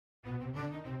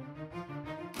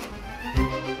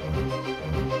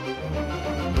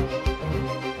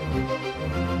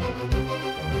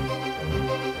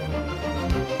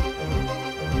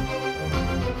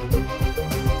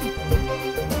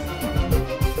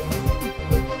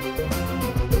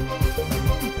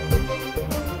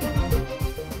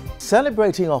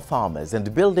Celebrating our farmers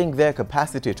and building their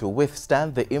capacity to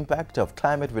withstand the impact of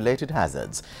climate-related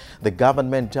hazards, the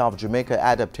Government of Jamaica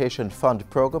Adaptation Fund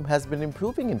program has been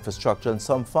improving infrastructure on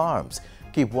some farms.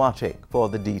 Keep watching for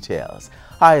the details.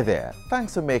 Hi there.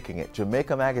 Thanks for making it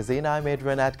Jamaica Magazine. I'm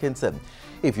Adrian Atkinson.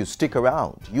 If you stick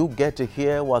around, you get to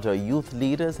hear what our youth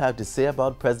leaders have to say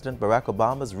about President Barack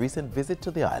Obama's recent visit to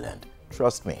the island.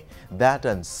 Trust me, that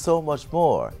and so much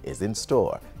more is in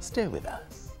store. Stay with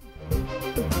us.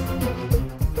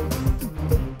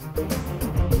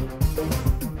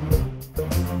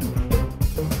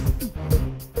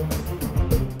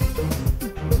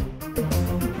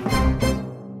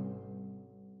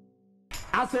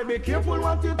 I say be careful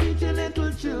what you teach your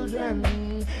little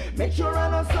children. Make sure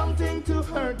I know something to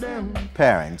hurt them.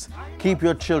 Parents, keep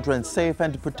your children safe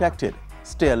and protected.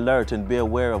 Stay alert and be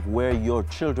aware of where your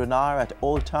children are at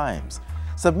all times.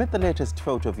 Submit the latest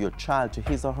photo of your child to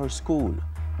his or her school.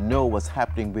 Know what's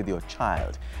happening with your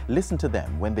child. Listen to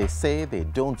them when they say they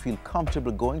don't feel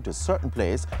comfortable going to a certain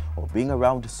place or being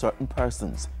around certain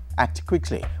persons. Act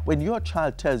quickly when your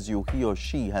child tells you he or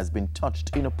she has been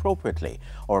touched inappropriately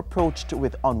or approached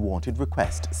with unwanted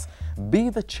requests. Be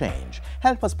the change.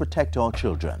 Help us protect our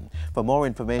children. For more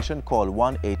information, call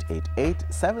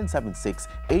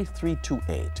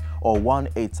 1-888-776-8328 or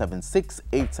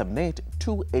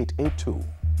 1-876-878-2882.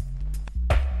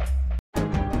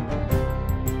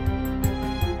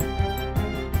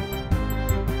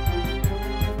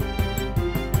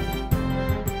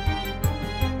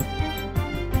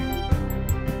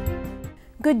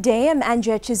 Good day, I'm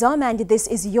Andrea Chizom and this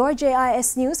is your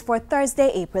JIS News for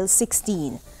Thursday, April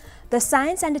 16. The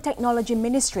Science and the Technology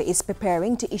Ministry is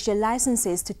preparing to issue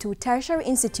licenses to 2 tertiary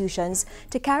institutions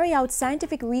to carry out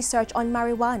scientific research on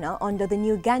marijuana under the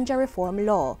new Ganja Reform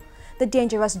Law. The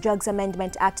Dangerous Drugs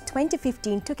Amendment Act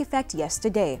 2015 took effect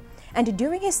yesterday. And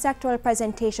during his sectoral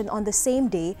presentation on the same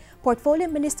day, Portfolio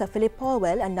Minister Philip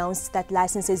Paulwell announced that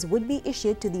licenses would be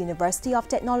issued to the University of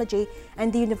Technology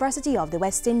and the University of the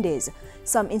West Indies.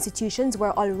 Some institutions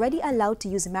were already allowed to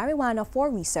use marijuana for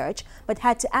research but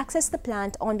had to access the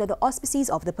plant under the auspices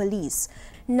of the police.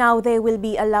 Now they will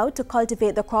be allowed to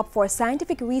cultivate the crop for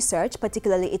scientific research,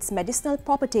 particularly its medicinal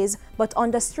properties, but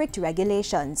under strict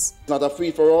regulations. It's not a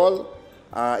free-for-all.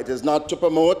 It is not to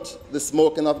promote the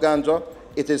smoking of ganja.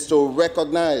 It is to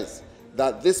recognize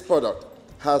that this product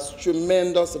has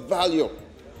tremendous value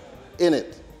in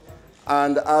it.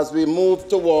 And as we move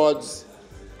towards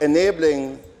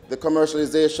enabling the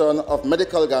commercialization of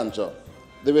medical ganja,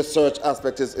 the research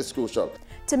aspect is crucial.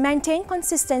 To maintain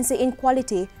consistency in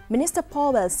quality, Minister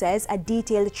Paulwell says a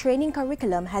detailed training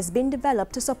curriculum has been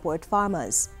developed to support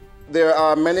farmers. There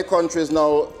are many countries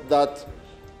now that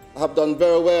have done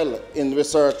very well in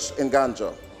research in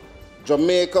ganja.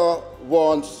 Jamaica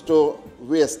wants to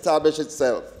re-establish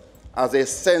itself as a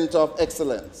center of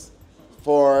excellence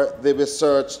for the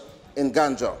research in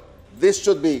ganja. This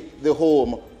should be the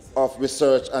home of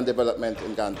research and development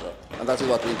in ganja, and that is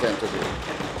what we intend to do.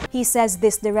 He says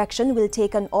this direction will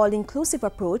take an all-inclusive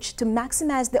approach to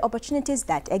maximize the opportunities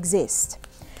that exist.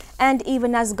 And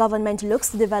even as government looks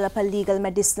to develop a legal,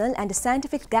 medicinal and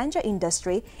scientific ganja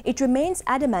industry, it remains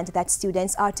adamant that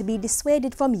students are to be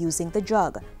dissuaded from using the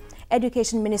drug.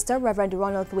 Education Minister Reverend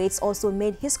Ronald Thwaites also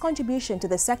made his contribution to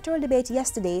the sectoral debate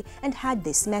yesterday and had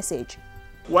this message.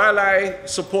 While I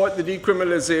support the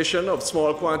decriminalization of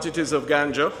small quantities of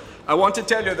ganja, I want to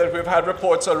tell you that we've had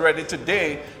reports already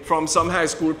today from some high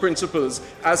school principals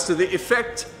as to the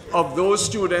effect of those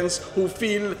students who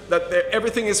feel that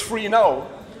everything is free now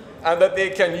and that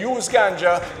they can use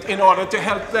ganja in order to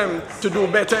help them to do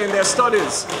better in their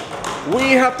studies.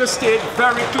 We have to state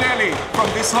very clearly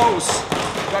from this house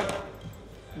that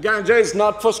ganja is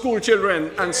not for school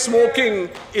children and smoking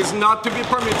is not to be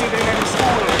permitted in any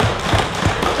school.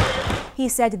 He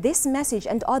said this message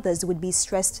and others would be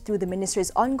stressed through the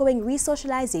ministry's ongoing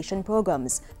resocialization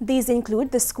programs. These include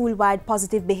the school-wide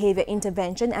positive behavior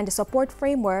intervention and support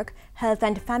framework, health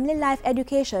and family life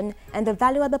education, and the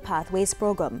Valuable Pathways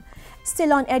program.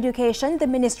 Still on education, the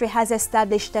ministry has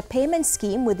established a payment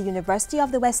scheme with the University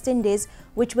of the West Indies,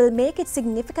 which will make it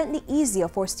significantly easier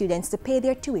for students to pay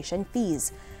their tuition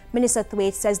fees. Minister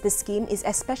Thwaites says the scheme is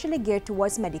especially geared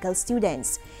towards medical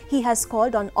students. He has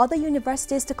called on other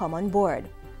universities to come on board.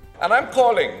 And I'm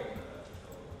calling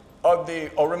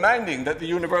or reminding that the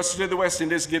University of the West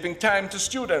Indies is giving time to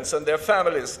students and their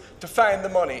families to find the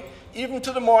money, even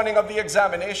to the morning of the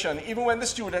examination, even when the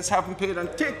students haven't paid and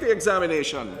take the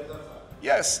examination.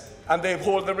 Yes, and they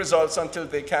hold the results until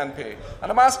they can pay.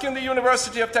 And I'm asking the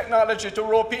University of Technology to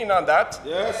rope in on that.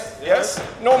 Yes. Yes?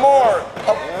 No more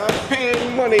of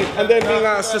paying money and then being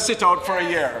asked to sit out for a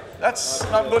year. That's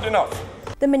not good enough.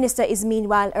 The minister is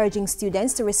meanwhile urging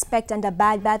students to respect and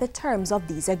abide by the terms of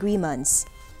these agreements.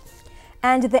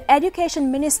 And the Education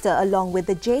Minister, along with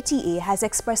the JTA, has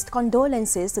expressed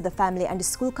condolences to the family and the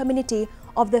school community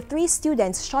of the 3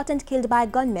 students shot and killed by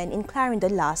gunmen in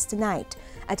Clarendon last night.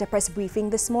 At a press briefing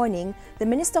this morning, the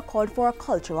minister called for a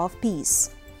culture of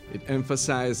peace. It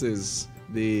emphasizes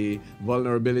the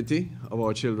vulnerability of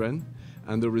our children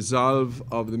and the resolve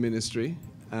of the ministry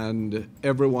and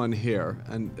everyone here.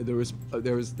 And there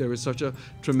is such a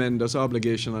tremendous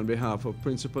obligation on behalf of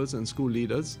principals and school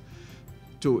leaders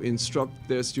to instruct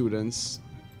their students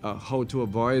how to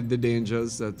avoid the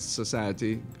dangers that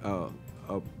society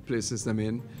places them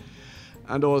in,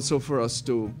 and also for us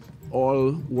to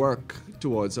all work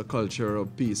towards a culture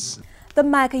of peace. The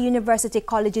Jamaica University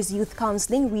College's Youth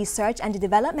Counseling Research and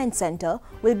Development Center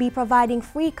will be providing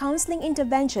free counseling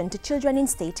intervention to children in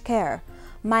state care.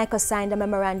 Jamaica signed a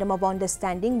Memorandum of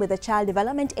Understanding with the Child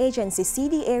Development Agency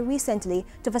CDA recently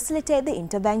to facilitate the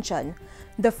intervention.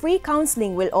 The free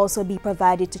counseling will also be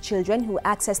provided to children who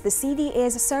access the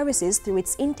CDA's services through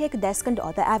its intake desk and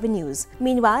other avenues.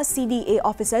 Meanwhile, CDA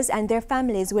officers and their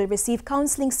families will receive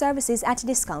counseling services at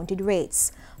discounted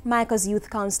rates. Jamaica's Youth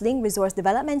Counseling Resource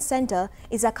Development Center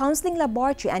is a counseling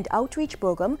laboratory and outreach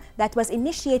program that was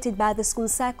initiated by the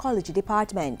school's psychology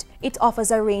department. It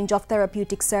offers a range of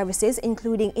therapeutic services,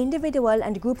 including individual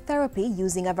and group therapy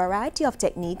using a variety of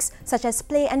techniques such as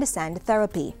play and sand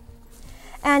therapy.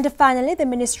 And finally, the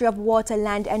Ministry of Water,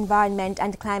 Land, Environment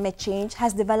and Climate Change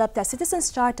has developed a Citizens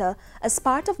Charter as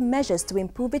part of measures to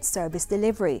improve its service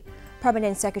delivery.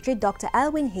 Permanent Secretary Dr.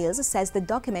 Alwyn Hills says the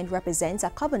document represents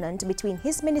a covenant between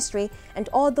his ministry and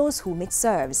all those whom it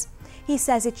serves. He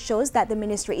says it shows that the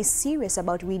ministry is serious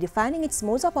about redefining its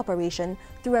modes of operation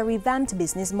through a revamped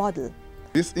business model.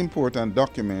 This important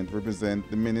document represents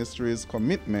the ministry's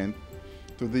commitment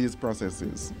to these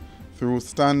processes through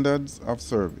standards of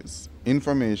service,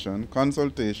 information,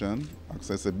 consultation,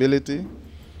 accessibility,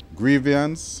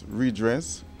 grievance,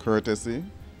 redress, courtesy,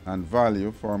 and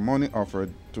value for money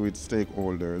offered to its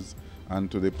stakeholders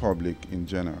and to the public in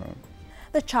general.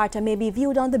 The charter may be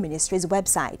viewed on the ministry's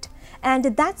website. And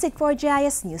that's it for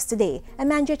JIS News today.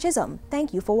 I'm Andrea Chisholm.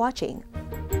 Thank you for watching.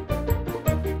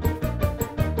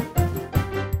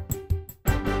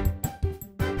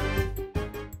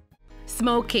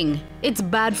 Smoking, it's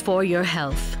bad for your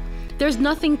health. There's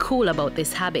nothing cool about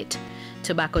this habit.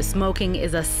 Tobacco smoking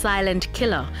is a silent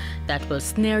killer that will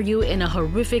snare you in a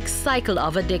horrific cycle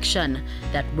of addiction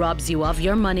that robs you of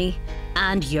your money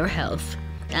and your health.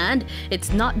 And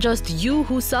it's not just you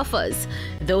who suffers.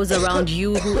 Those around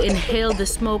you who inhale the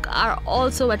smoke are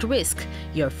also at risk,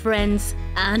 your friends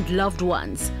and loved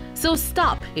ones. So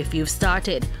stop if you've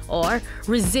started, or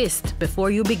resist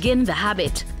before you begin the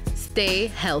habit. Stay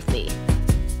healthy.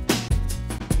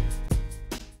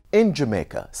 In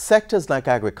Jamaica, sectors like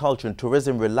agriculture and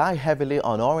tourism rely heavily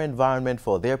on our environment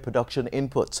for their production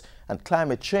inputs, and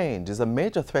climate change is a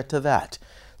major threat to that.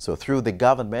 So through the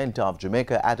Government of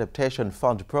Jamaica Adaptation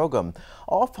Fund program,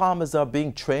 our farmers are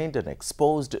being trained and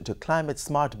exposed to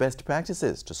climate-smart best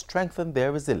practices to strengthen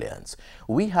their resilience.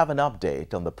 We have an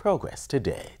update on the progress to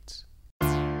date.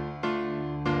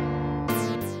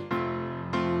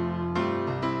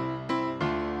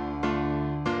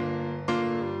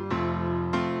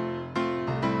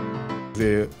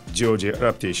 The Georgia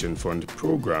Adaptation Fund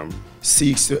program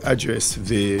seeks to address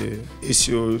the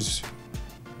issues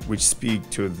which speak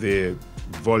to the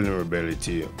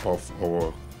vulnerability of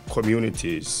our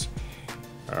communities,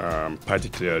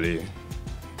 particularly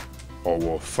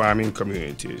our farming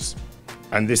communities.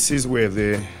 And this is where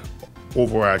the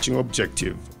overarching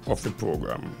objective of the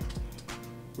program,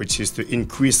 which is to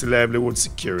increase the livelihood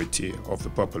security of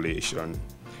the population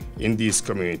in these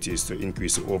communities to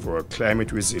increase the overall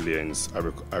climate resilience of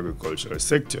the agricultural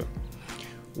sector.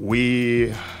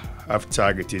 We have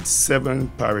targeted 7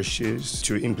 parishes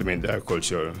to implement the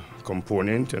agricultural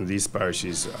component, and these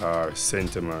parishes are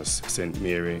St. Thomas, St.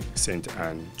 Mary, St.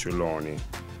 Anne, Trelawney,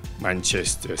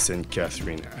 Manchester, St.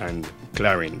 Catherine, and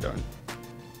Clarendon.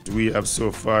 We have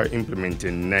so far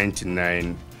implemented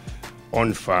 99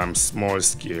 on-farm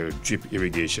small-scale drip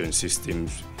irrigation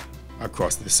systems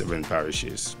across the 7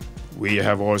 parishes. We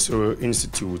have also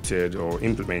instituted or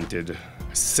implemented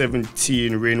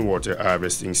 17 rainwater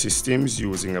harvesting systems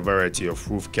using a variety of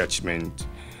roof catchment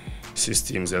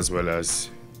systems as well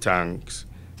as tanks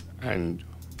and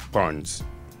ponds.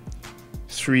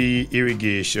 3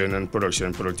 irrigation and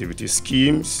production productivity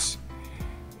schemes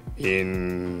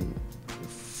in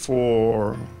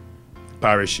 4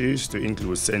 parishes to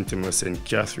include St. Thomas, St.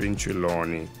 Catherine,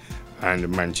 Trelawney, and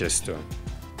Manchester.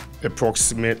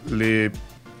 Approximately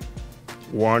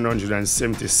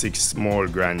 176 small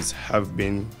grants have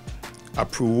been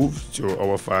approved to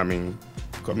our farming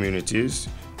communities,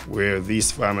 where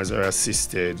these farmers are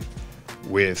assisted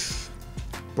with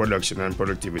production and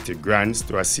productivity grants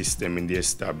to assist them in the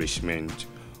establishment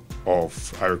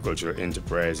of agricultural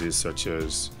enterprises such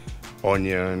as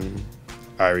onion,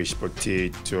 Irish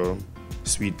potato,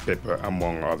 sweet pepper,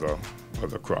 among other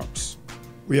crops.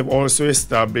 We have also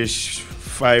established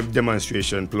 5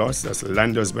 demonstration plots, that's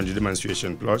land husbandry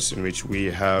demonstration plots, in which we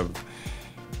have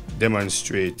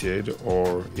demonstrated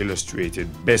or illustrated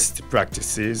best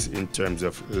practices in terms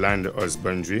of land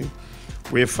husbandry,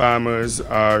 where farmers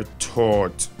are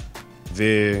taught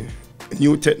the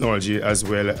new technology as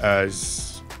well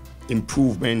as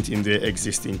improvement in their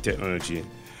existing technology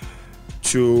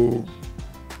to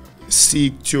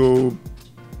seek to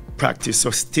practice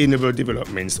sustainable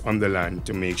developments on the land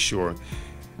to make sure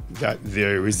that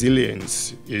their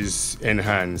resilience is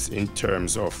enhanced in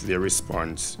terms of their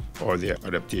response or their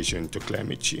adaptation to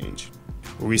climate change.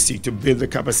 We seek to build the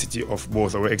capacity of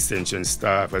both our extension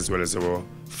staff as well as our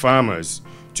farmers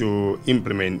to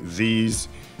implement these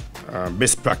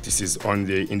best practices on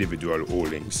their individual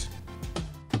holdings.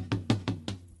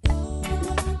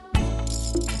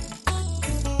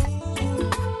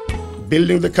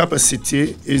 Building the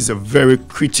capacity is a very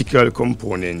critical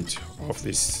component of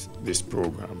this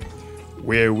program,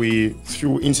 where we,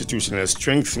 through institutional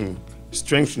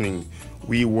strengthening,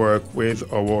 we work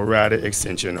with our RADA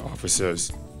extension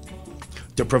officers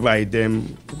to provide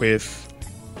them with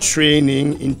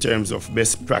training in terms of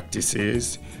best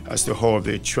practices as to how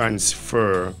they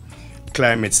transfer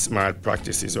climate smart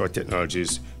practices or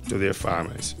technologies to their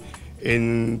farmers.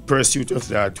 In pursuit of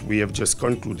that, we have just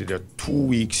concluded a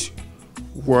 2-week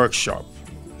workshop,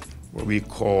 what we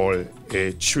call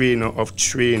a trainer of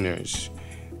trainers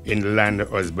in land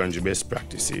husbandry best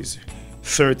practices.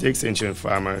 30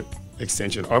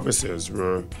 extension officers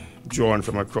were drawn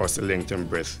from across the length and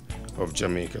breadth of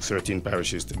Jamaica, 13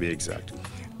 parishes to be exact.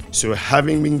 So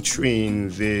having been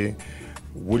trained, they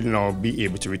would now be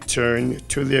able to return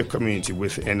to their community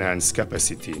with enhanced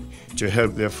capacity to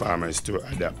help their farmers to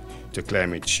adapt to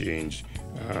climate change,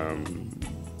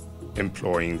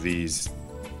 employing these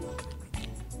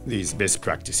best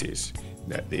practices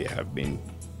that they have been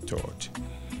taught.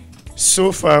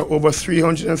 So far, over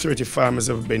 330 farmers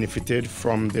have benefited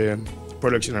from the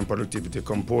production and productivity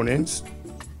components,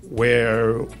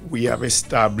 where we have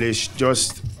established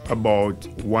just about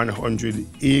 100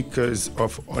 acres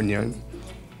of onion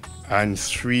and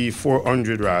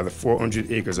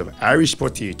 400 acres of Irish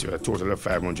potato, a total of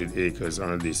 500 acres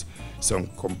under this some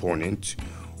component,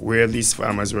 where these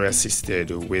farmers were assisted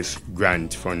with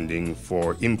grant funding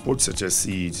for inputs such as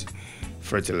seeds,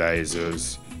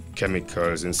 fertilizers,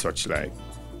 chemicals, and such like.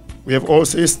 We have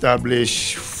also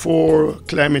established 4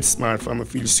 climate smart farmer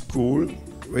field schools,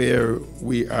 where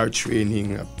we are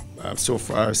training so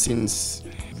far since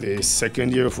the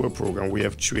 2nd year of our program. We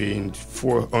have trained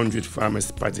 400 farmers,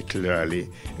 particularly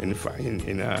in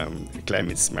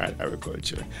climate smart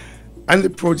agriculture. And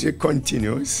the project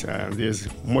continues. There's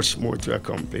much more to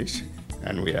accomplish,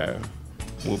 and we are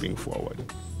moving forward.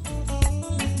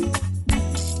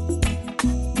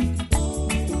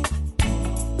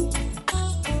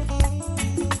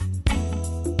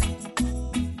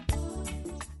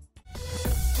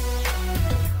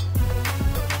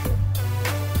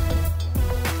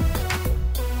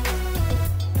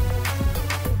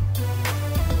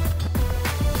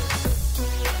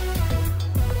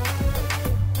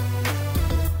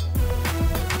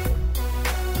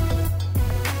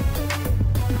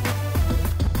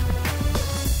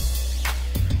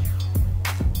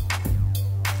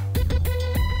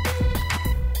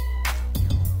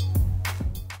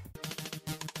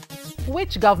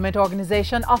 Which government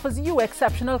organization offers you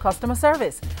exceptional customer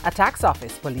service? A tax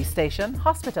office, police station,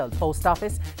 hospital, post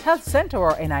office, health center,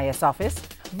 or NIS office?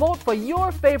 Vote for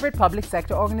your favorite public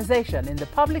sector organization in the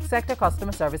Public Sector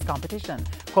Customer Service Competition.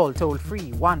 Call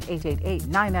toll-free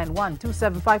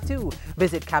 1-888-991-2752.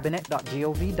 Visit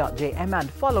cabinet.gov.jm and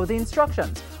follow the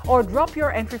instructions. Or drop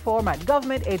your entry form at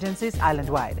government agencies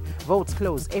island-wide. Votes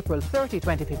close April 30,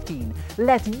 2015.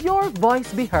 Let your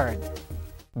voice be heard.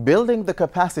 Building the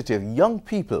capacity of young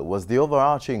people was the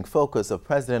overarching focus of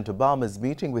President Obama's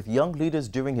meeting with young leaders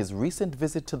during his recent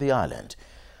visit to the island.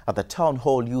 At the Town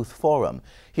Hall Youth Forum,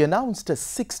 he announced a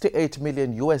 $68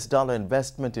 million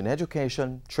investment in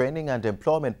education, training and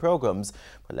employment programs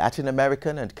for Latin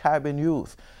American and Caribbean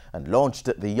youth. and launched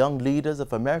the Young Leaders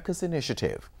of America's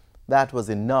initiative. That was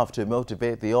enough to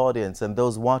motivate the audience and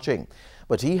those watching,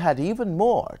 but he had even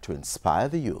more to inspire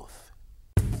the youth.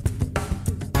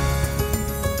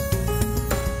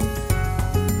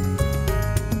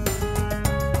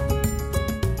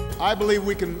 I believe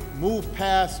we can move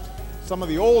past some of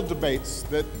the old debates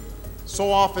that so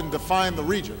often define the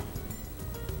region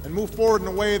and move forward in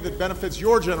a way that benefits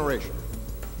your generation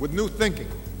with new thinking.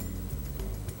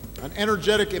 An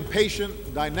energetic,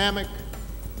 impatient, dynamic,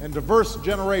 and diverse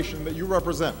generation that you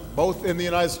represent, both in the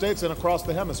United States and across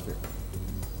the hemisphere.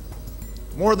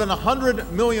 More than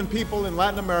 100 million people in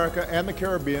Latin America and the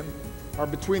Caribbean are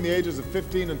between the ages of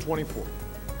 15 and 24.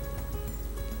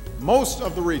 Most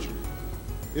of the region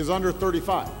is under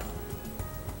 35.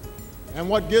 And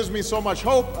what gives me so much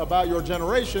hope about your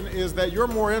generation is that you're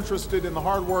more interested in the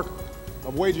hard work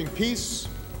of waging peace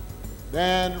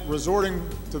than resorting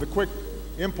to the quick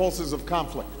impulses of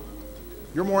conflict.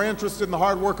 You're more interested in the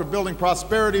hard work of building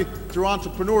prosperity through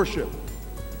entrepreneurship,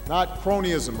 not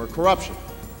cronyism or corruption.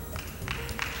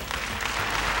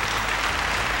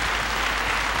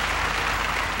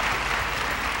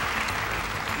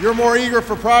 You're more eager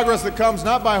for progress that comes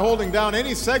not by holding down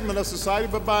any segment of society,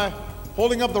 but by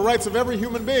holding up the rights of every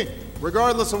human being,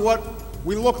 regardless of what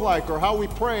we look like or how we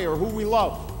pray or who we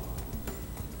love.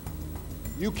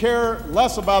 You care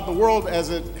less about the world as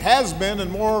it has been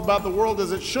and more about the world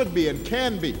as it should be and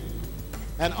can be.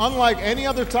 And unlike any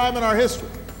other time in our history,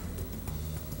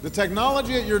 the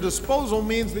technology at your disposal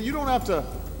means that you don't have to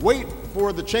wait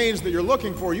for the change that you're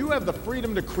looking for. You have the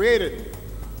freedom to create it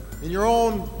in your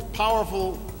own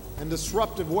powerful and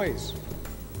disruptive ways.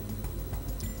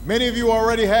 Many of you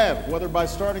already have, whether by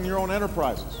starting your own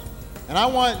enterprises. And I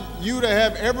want you to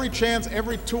have every chance,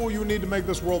 every tool you need to make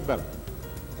this world better.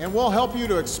 And we'll help you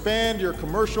to expand your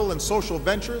commercial and social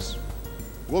ventures.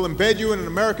 We'll embed you in an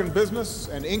American business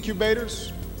and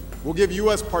incubators. We'll give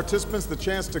U.S. participants the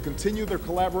chance to continue their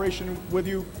collaboration with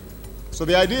you. So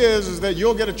the idea is that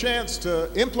you'll get a chance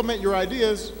to implement your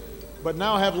ideas, but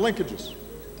now have linkages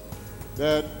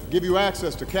that give you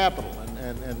access to capital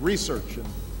and research and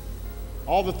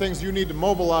all the things you need to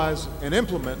mobilize and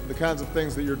implement the kinds of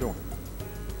things that you're doing.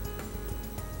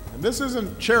 And this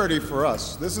isn't charity for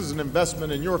us. This is an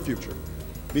investment in your future,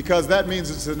 because that means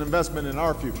it's an investment in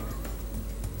our future.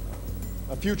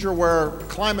 A future where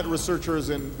climate researchers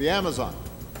in the Amazon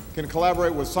can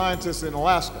collaborate with scientists in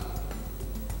Alaska.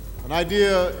 An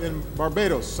idea in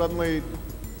Barbados suddenly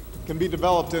can be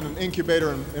developed in an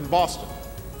incubator in Boston.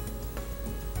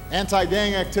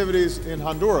 Anti-gang activities in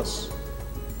Honduras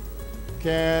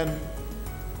can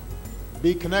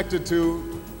be connected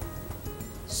to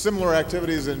similar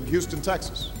activities in Houston,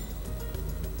 Texas.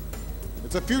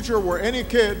 It's a future where any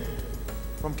kid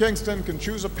from Kingston can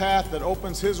choose a path that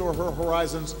opens his or her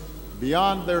horizons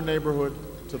beyond their neighborhood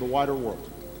to the wider world.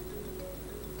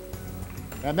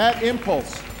 And that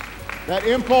impulse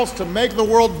to make the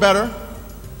world better,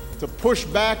 to push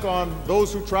back on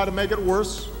those who try to make it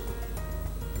worse,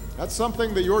 that's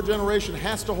something that your generation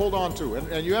has to hold on to.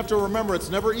 And you have to remember, it's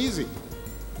never easy.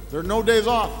 There are no days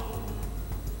off.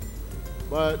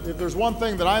 But if there's one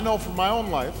thing that I know from my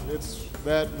own life, it's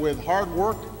that with hard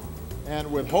work and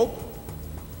with hope,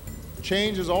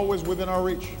 change is always within our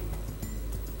reach.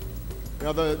 You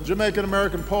know, the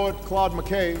Jamaican-American poet Claude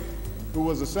McKay, who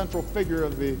was a central figure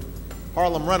of the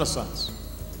Harlem Renaissance,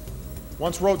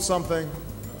 once wrote something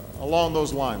along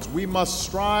those lines. We must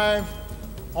strive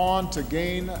on to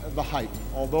gain the height,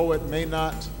 although it may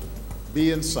not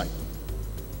be in sight,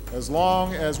 as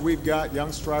long as we've got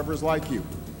young strivers like you.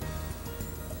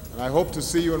 And I hope to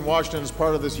see you in Washington as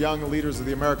part of this Young Leaders of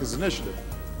the Americas initiative.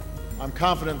 I'm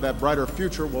confident that brighter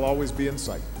future will always be in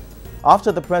sight.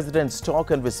 After the President's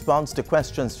talk and response to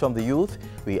questions from the youth,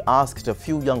 we asked a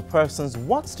few young persons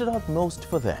what stood out most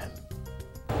for them.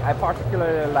 I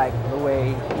particularly like the way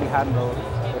he handled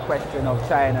the question of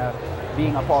China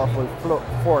being a powerful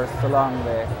force along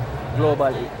the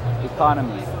global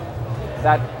economy.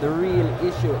 That the real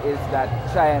issue is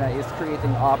that China is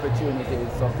creating opportunities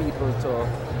for people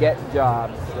to get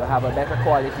jobs, to have a better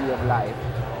quality of life.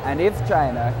 And if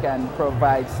China can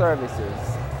provide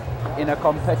services in a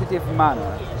competitive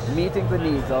manner, meeting the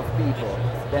needs of people,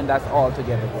 then that's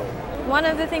altogether good. One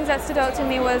of the things that stood out to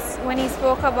me was when he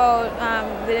spoke about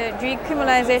the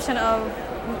decriminalization of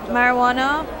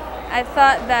marijuana. I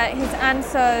thought that his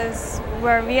answers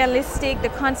were realistic, the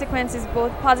consequences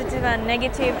both positive and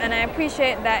negative, and I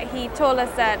appreciate that he told us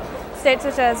that states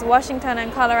such as Washington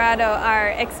and Colorado are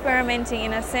experimenting,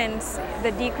 in a sense,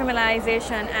 the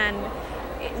decriminalization and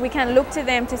we can look to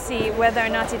them to see whether or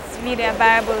not it's really a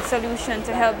viable solution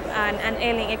to help an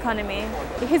ailing economy.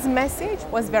 His message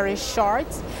was very short,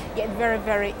 yet very,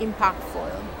 very impactful.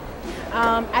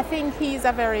 I think he's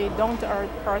a very down-to-earth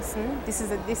person. This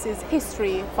is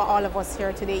history for all of us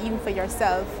here today, even for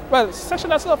yourself. Well, the session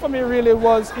that stood out for me really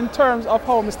was in terms of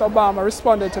how Mr. Obama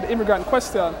responded to the immigrant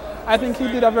question. I think he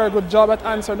did a very good job at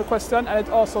answering the question, and it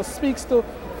also speaks to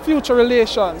future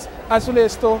relations as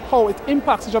relates to how it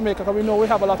impacts Jamaica, because we know we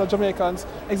have a lot of Jamaicans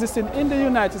existing in the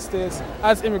United States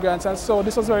as immigrants, and so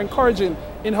this was very encouraging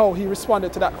in how he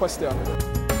responded to that question.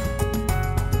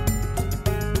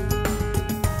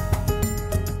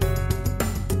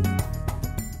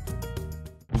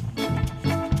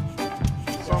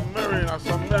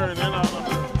 Some marine, you know.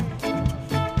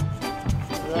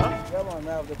 Yeah? Yeah, man, I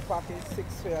have the package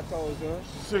 60,000.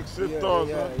 60,000?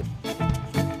 Yeah.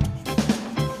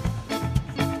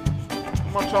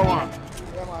 How much I want?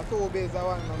 Yeah, man, 2 bays I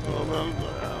want, man.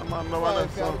 Yeah, man, the one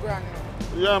that's so. Grand,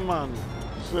 yeah, man.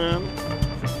 Same.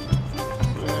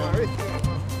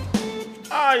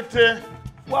 Alright,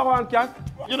 what one, cat?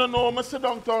 You don't know, I sit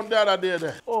downtown the other day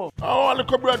there. Oh. All the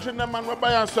brethren, them man, we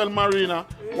buy and sell marina.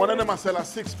 One of them I sell a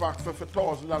 6-pack for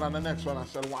 $1,000 and the next one I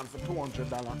sell one for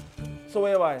 $200. So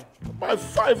where buy? Buy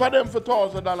 5 of them for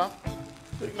 $1,000.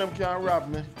 Think them can't rob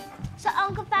me. So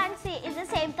Uncle Fancy is the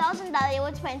same $1,000 you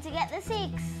would spend to get the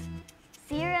 6?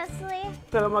 Seriously?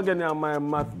 Tell them again now, my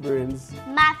math brains.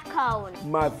 Math count.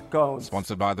 Math count.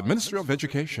 Sponsored by the Ministry of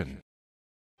Education.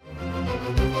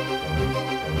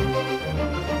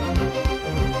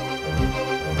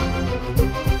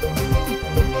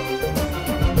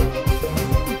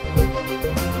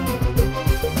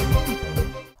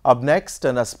 Up next,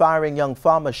 an aspiring young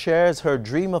farmer shares her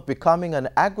dream of becoming an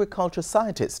agriculture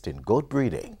scientist in goat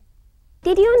breeding.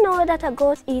 Did you know that a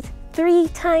goat eats 3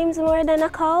 times more than a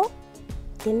cow?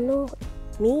 Didn't know.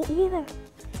 Me either.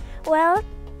 Well,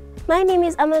 my name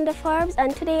is Amanda Forbes,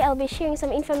 and today I'll be sharing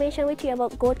some information with you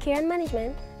about goat care and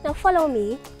management. Now follow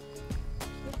me.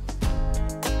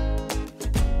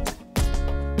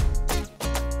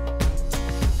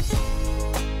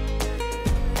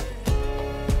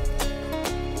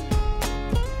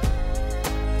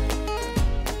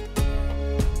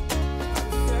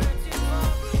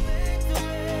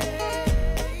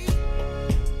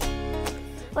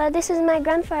 Well, this is my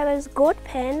grandfather's goat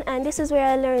pen, and this is where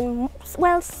I learned,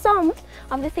 well, some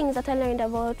of the things that I learned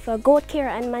about for goat care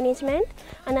and management,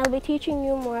 and I'll be teaching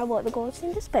you more about the goats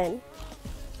in this pen.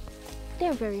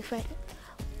 They're very frightened.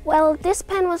 Well, this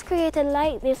pen was created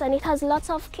like this, and it has lots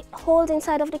of holes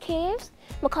inside of the caves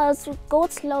because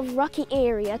goats love rocky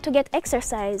area to get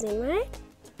exercise in, right?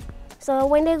 So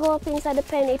when they go up inside the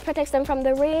pen, it protects them from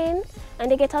the rain, and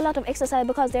they get a lot of exercise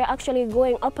because they're actually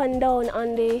going up and down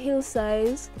on the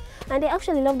hillsides. And they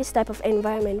actually love this type of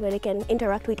environment where they can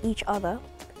interact with each other.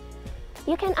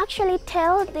 You can actually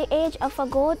tell the age of a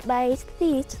goat by its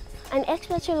teeth, and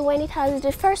especially when it has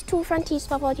the first 2 front teeth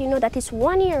pop out, you know that it's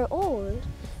 1 year old.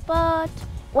 But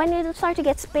when it starts to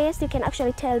get spaced, you can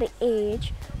actually tell the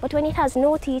age. But when it has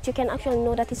no teeth, you can actually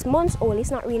know that it's months old. It's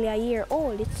not really a year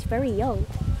old. It's very young,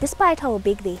 despite how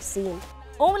big they seem.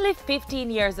 Only 15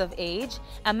 years of age,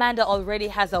 Amanda already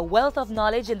has a wealth of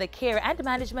knowledge in the care and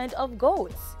management of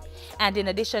goats. And in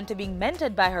addition to being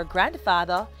mentored by her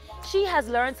grandfather, she has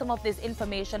learned some of this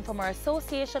information from her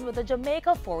association with the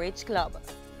Jamaica 4-H Club.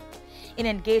 In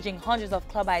engaging hundreds of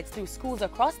clubites through schools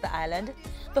across the island,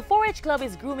 the 4-H Club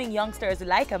is grooming youngsters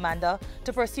like Amanda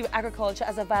to pursue agriculture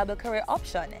as a viable career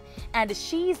option, and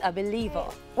she's a believer.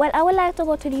 Well, I would like to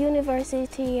go to the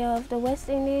University of the West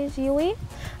Indies, UWI,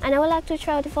 and I would like to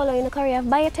try to follow in the career of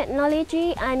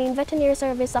biotechnology and in veterinary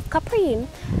service of caprine.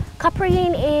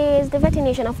 Caprine is the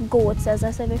veterination of goats, as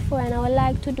I said before, and I would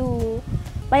like to do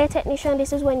biotechnician.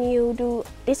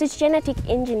 This is genetic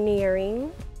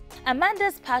engineering.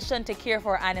 Amanda's passion to care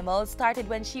for animals started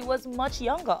when she was much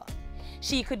younger.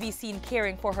 She could be seen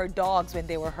caring for her dogs when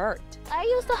they were hurt. I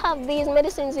used to have these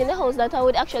medicines in the house that I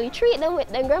would actually treat them with.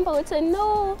 Then Grandpa would say,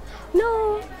 no,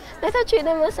 let her treat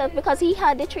them myself, because he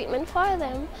had the treatment for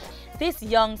them. This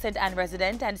young St. Anne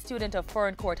resident and student of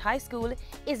Foreign Court High School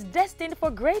is destined for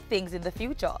great things in the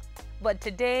future. But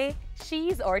today,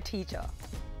 she's our teacher.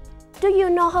 Do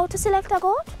you know how to select a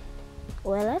goat?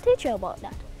 Well, I'll teach you about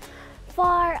that.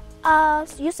 For,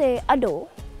 you say, a doe.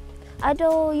 A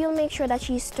doe, you'll make sure that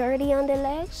she's sturdy on the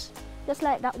legs, just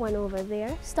like that one over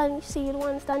there. See the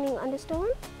one standing on the stone?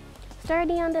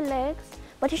 Sturdy on the legs,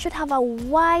 but you should have a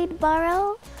wide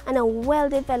barrel and a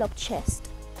well-developed chest.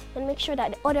 And make sure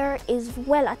that the udder is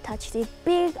well attached. It's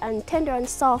big and tender and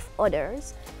soft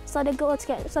udders. so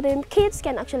the kids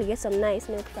can actually get some nice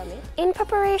milk from it. In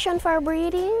preparation for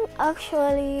breeding,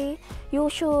 actually, you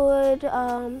should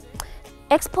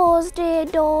expose the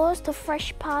does to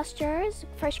fresh pastures,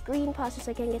 fresh green pastures,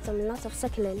 so you can get lots of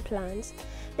succulent plants.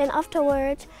 Then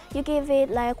afterwards, you give it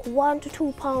like 1 to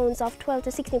 2 pounds of 12 to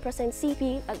 16%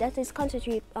 CP, that is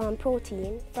concentrated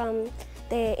protein from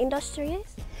the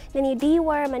industries. Then you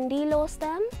deworm and delouse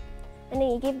them, and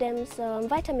then you give them some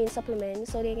vitamin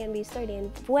supplements so they can be sturdy and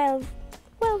well,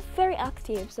 very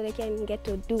active, so they can get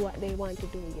to do what they want to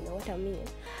do, you know what I mean?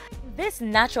 This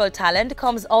natural talent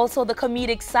comes also the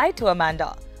comedic side to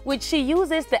Amanda, which she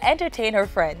uses to entertain her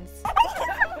friends.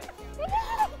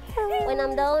 When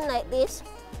I'm down like this,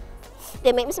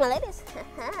 they make me smell like this.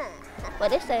 But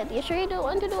they said, you sure you don't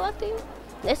want to do a thing?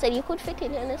 They said you could fit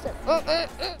in, and I said,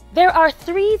 There are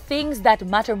 3 things that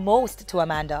matter most to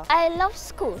Amanda. I love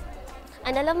school,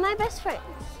 and I love my best friends,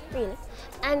 really.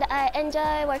 And I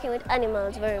enjoy working with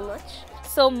animals very much.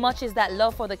 So much is that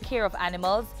love for the care of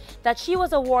animals that she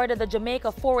was awarded the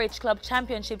Jamaica 4-H Club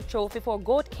Championship Trophy for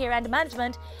Goat Care and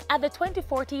Management at the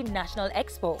 2014 National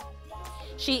Expo.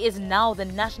 She is now the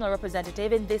national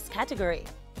representative in this category.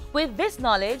 With this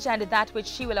knowledge and that which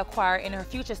she will acquire in her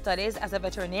future studies as a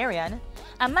veterinarian,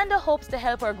 Amanda hopes to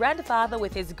help her grandfather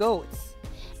with his goats.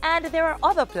 And there are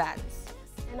other plans.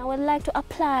 And I would like to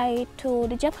apply to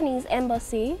the Japanese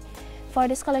embassy for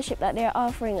the scholarship that they're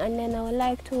offering, and then I would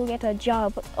like to get a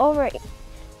job over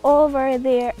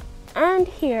there and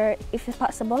here if it's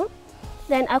possible.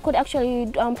 Then I could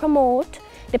actually promote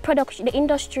the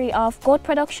industry of goat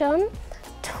production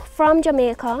from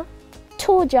Jamaica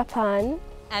to Japan.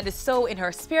 And so in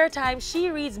her spare time, she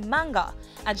reads manga,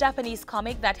 a Japanese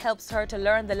comic that helps her to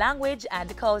learn the language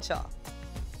and culture.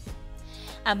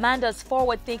 Amanda's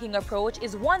forward-thinking approach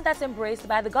is one that's embraced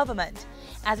by the government,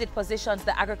 as it positions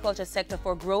the agriculture sector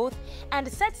for growth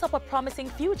and sets up a promising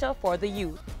future for the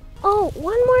youth. Oh,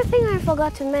 one more thing I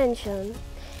forgot to mention.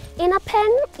 In a pen,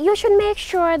 you should make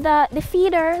sure that the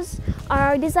feeders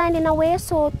are designed in a way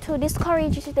so to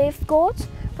discourage the goats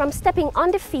from stepping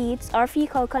on the feeds or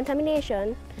fecal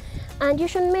contamination. And you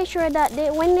should make sure that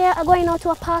when they are going out to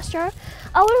a pasture,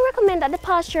 I would recommend that the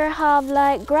pasture have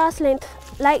like grassland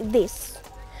like this.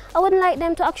 I wouldn't like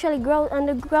them to actually grow on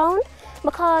the ground,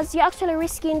 because you're actually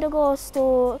risking the goats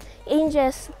to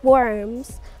ingest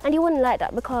worms, and you wouldn't like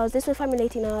that because this will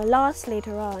formulate in a loss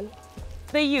later on.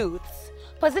 The youths,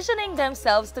 positioning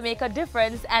themselves to make a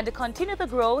difference and continue the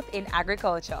growth in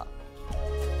agriculture.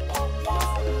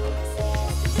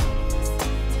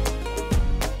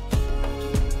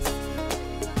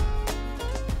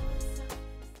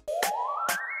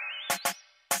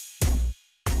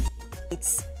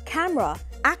 It's camera,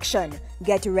 action.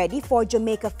 Get ready for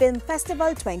Jamaica Film Festival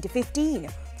 2015.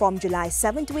 From July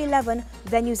 7 to 11,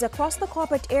 venues across the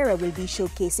corporate area will be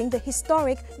showcasing the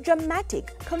historic,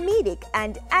 dramatic, comedic,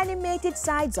 and animated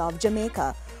sides of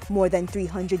Jamaica. More than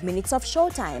 300 minutes of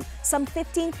showtime, some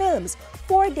 15 films,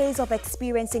 4 days of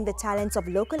experiencing the talents of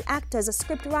local actors,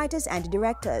 scriptwriters, and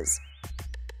directors.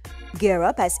 Gear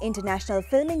up as international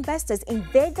film investors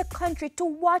invade the country to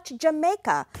watch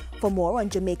Jamaica. For more on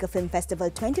Jamaica Film Festival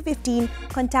 2015,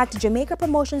 contact Jamaica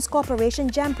Promotions Corporation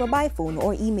Jampro by phone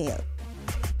or email.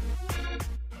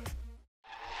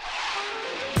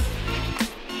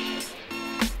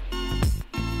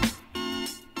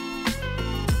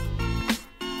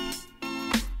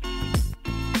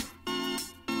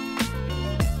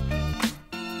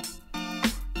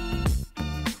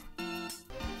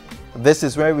 This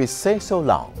is where we say so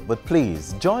long, but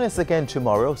please join us again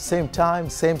tomorrow, same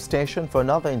time, same station, for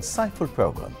another insightful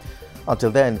program. Until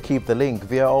then, keep the link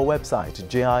via our website,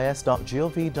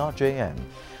 jis.gov.jm.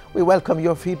 We welcome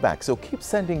your feedback, so keep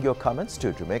sending your comments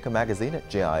to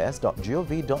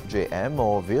jamaicamagazine@jis.gov.jm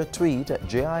or via tweet at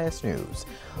JIS News.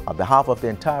 On behalf of the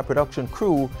entire production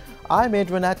crew, I'm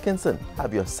Adrian Atkinson.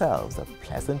 Have yourselves a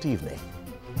pleasant evening.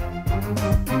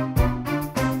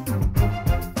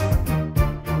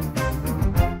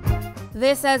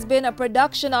 This has been a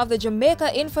production of the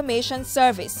Jamaica Information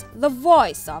Service, the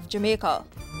voice of Jamaica.